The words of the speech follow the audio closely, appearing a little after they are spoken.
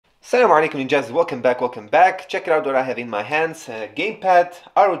Assalamu alaikum ninjas, welcome back. Check it out what I have in my hands. Gamepad,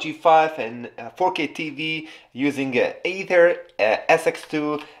 ROG 5 and 4K TV using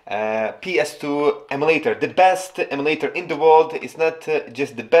AetherSX2 PS2 emulator. The best emulator in the world. It's not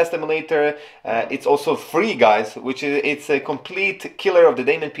just the best emulator, it's also free, guys, which is it's a complete killer of the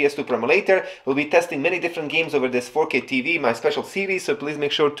Damon PS2 Pro emulator. We'll be testing many different games over this 4K TV, my special series, so please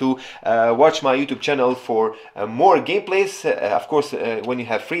make sure to watch my YouTube channel for more gameplays. Of course, when you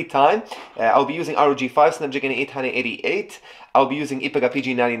have free time. I'll be using ROG 5 Snapdragon 888. I'll be using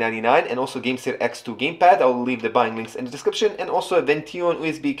PG9099 and also AetherSX2 gamepad. I'll leave the buying links in the description, and also a Vention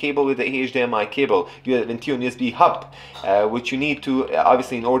USB cable with the HDMI cable. You have a Vention USB hub, which you need to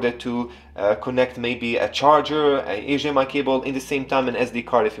obviously in order to connect maybe a charger, a HDMI cable in the same time, an SD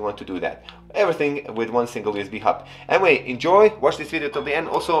card if you want to do that. Everything with one single USB hub. Anyway, enjoy, watch this video till the end.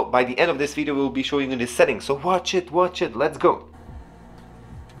 Also, by the end of this video, we'll be showing you the settings. So watch it, let's go.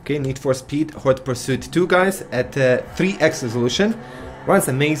 Okay, Need for Speed Hot Pursuit 2, guys, at 3x resolution. Runs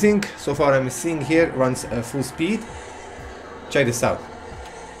amazing. So far I'm seeing here, runs full speed. Check this out.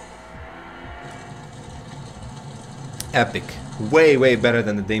 Epic. Way better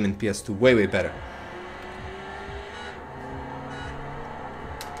than the Damon PS2. Way better.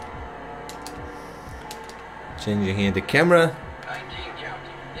 Changing here the camera.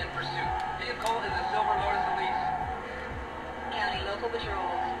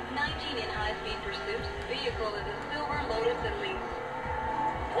 high-speed pursuit. Vehicle is a silver Lotus Elise.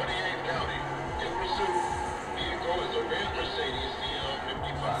 28 County, in pursuit. Vehicle is a red Mercedes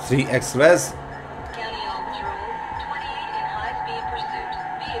CL55. 3x res. County on patrol. 28 in high-speed pursuit.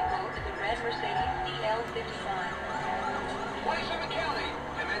 Vehicle is a red Mercedes CL55. 27 County,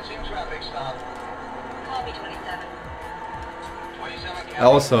 commencing traffic stop. Copy 27. 27 County.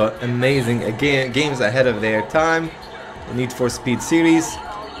 Also amazing, again, games ahead of their time. The Need for Speed series.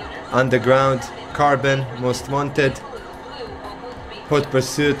 Underground, Carbon, Most Wanted, Hot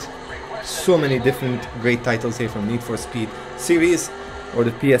Pursuit. So many different great titles here from Need for Speed series or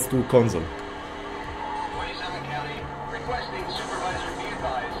the PS2 console. 27 County, requesting supervisor be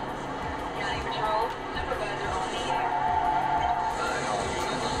advised. County patrol. Supervisor on the air. 9 all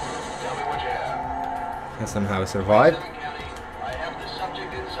units, tell me what you have. And somehow survived. 27 County, I have the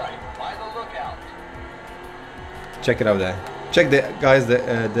subject in sight. By the lookout. Check it out there. Check the guys,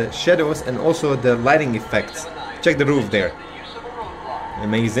 the shadows and also the lighting effects. Check the roof there.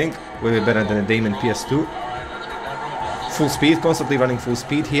 Amazing. Way better than the Damon PS2. Full speed, constantly running full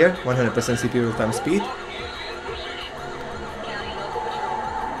speed here. 100% CPU real-time speed. County local patrol.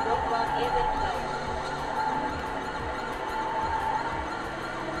 Roadblock is in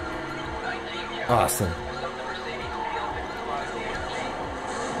place. Awesome.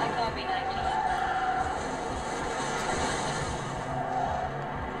 I copy 19.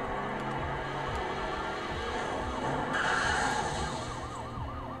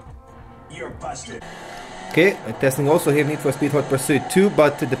 You're busted. Okay, testing also here Need for Speed Hot Pursuit 2,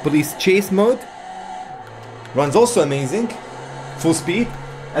 but the police chase mode runs also amazing. Full speed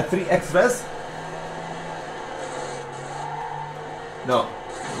at 3x res. No,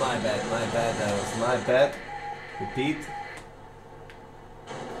 my bad, that was my bad. Repeat.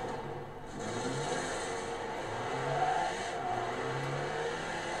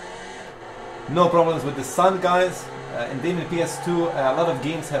 No problems with the sun, guys. In Damon PS2, a lot of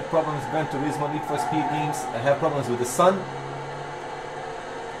games have problems. Gran Turismo, Need for Speed games have problems with the sun.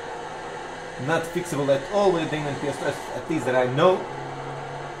 Not fixable at all with Damon PS2, at least that I know.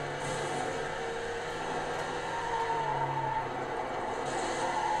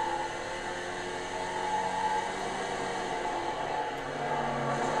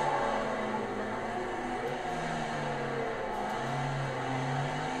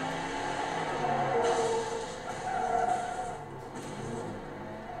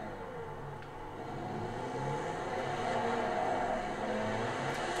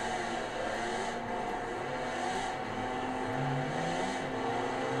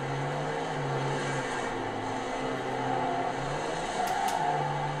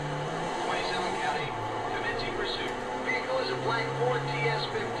 Black Ford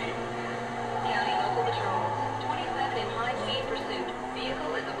TS50. County local patrol. 27 in high-speed pursuit.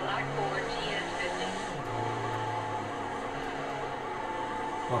 Vehicle is a black Ford TS50.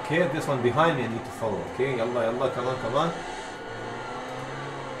 Okay, this one behind me I need to follow. Okay, yalla, come on.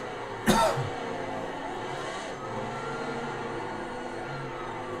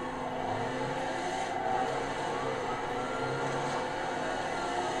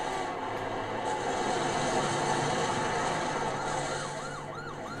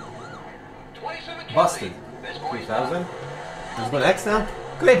 Busted. 3000. Let's go next now.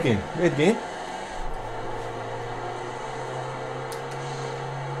 Great game, great game.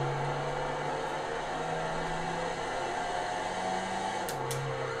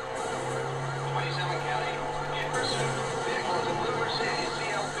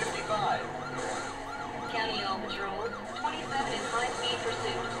 County All Patrol, 27 in high-speed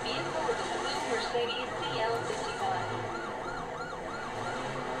pursuit. Vehicle is a blue Mercedes CL55.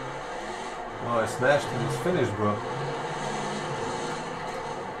 Oh, I smashed him. It's finished, bro.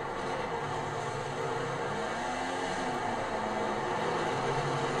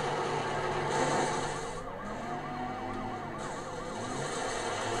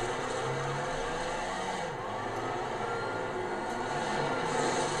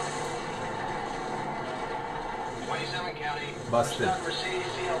 Busted. Mercedes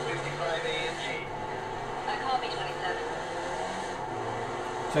CL55 AMG. I copy 27.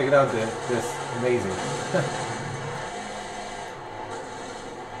 Check it out, this amazing.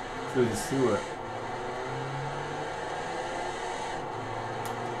 Through the sewer.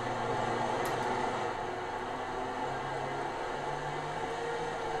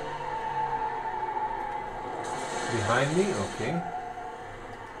 Behind me? Okay.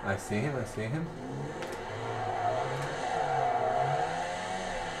 I see him, I see him.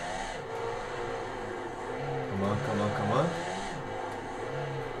 Come on, come on, come on.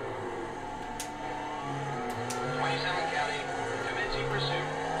 27 County, commencing pursuit.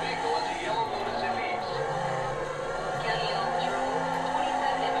 Vehicle is a yellow Lotus Elise. County All Patrol,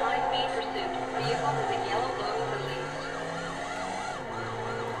 27 in high-speed pursuit. Vehicle is a yellow Lotus Elise.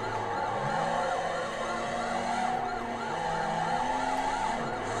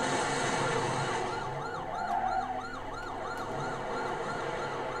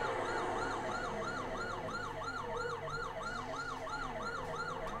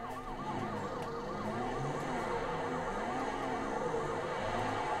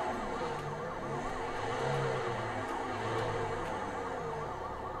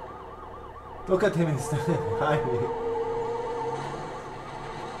 Look at him, he's standing behind me.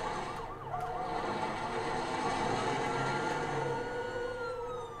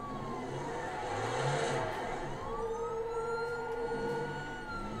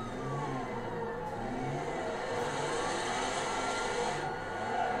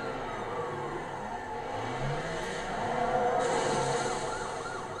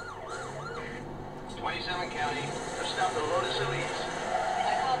 County, to stop the Lotus Elise.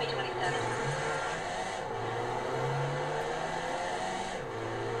 I copy 27.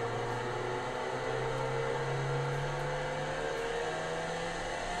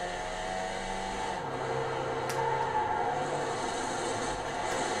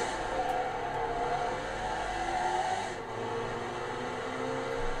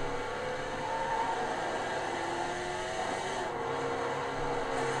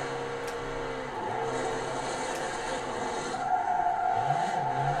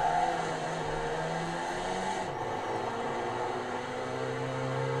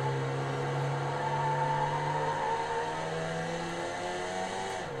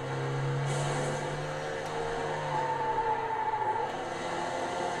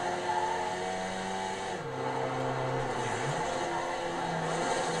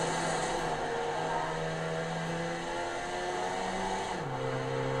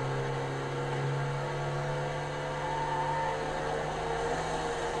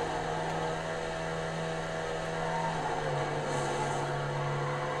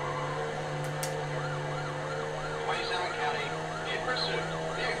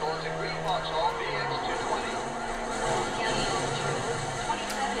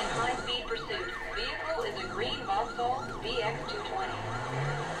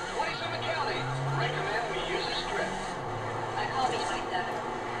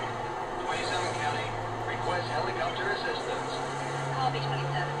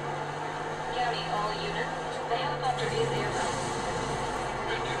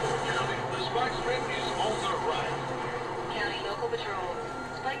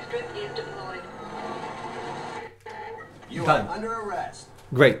 You are under arrest.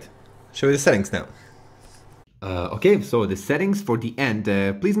 Great. Show you the settings now. Okay, so the settings for the end.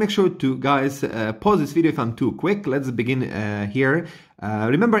 Please make sure to, guys, pause this video if I'm too quick. Let's begin here.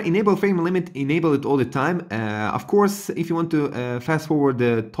 Remember, enable frame limit, enable it all the time. Of course, if you want to fast forward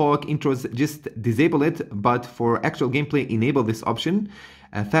the talk intros, just disable it. But for actual gameplay, enable this option.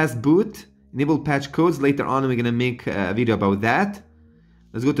 Fast boot, enable patch codes. Later on, we're gonna make a video about that.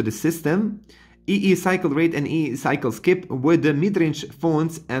 Let's go to the system. EE cycle rate and EE cycle skip. With the mid-range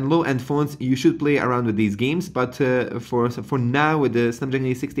phones and low-end phones, you should play around with these games, but for now, with the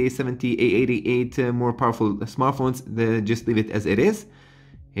Snapdragon 6870, A88 more powerful smartphones, just leave it as it is.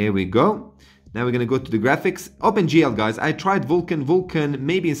 Here we go. Now we're gonna go to the graphics. OpenGL, guys. I tried Vulkan. Vulkan,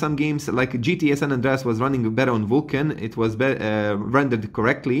 maybe in some games like GTA San Andreas was running better on Vulkan. It was rendered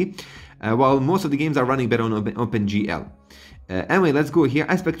correctly, while most of the games are running better on OpenGL. Anyway, let's go here.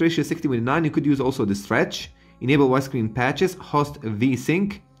 Aspect ratio 60:9. You could use also the stretch. Enable widescreen patches. Host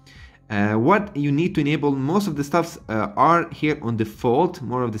VSync. What you need to enable, most of the stuffs are here on default,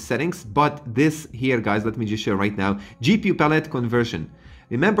 more of the settings, but this here, guys, let me just show right now. GPU palette conversion.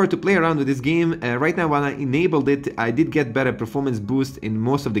 Remember to play around with this game. Right now, when I enabled it, I did get better performance boost in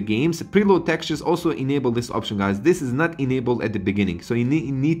most of the games. Preload textures also enable this option, guys. This is not enabled at the beginning, so you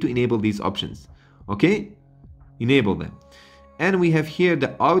need to enable these options. Okay? Enable them. And we have here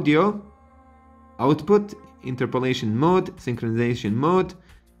the audio, output, interpolation mode, synchronization mode,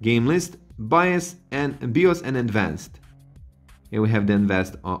 game list, bias, and BIOS and advanced. Here we have the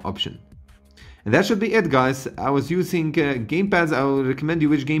advanced option. And that should be it, guys. I was using gamepads. I will recommend you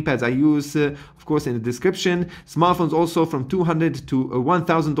which gamepads I use, of course, in the description. Smartphones also from $200 to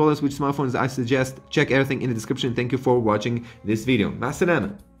 $1,000. Which smartphones I suggest. Check everything in the description. Thank you for watching this video. مع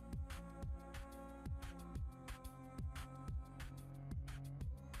السلامة.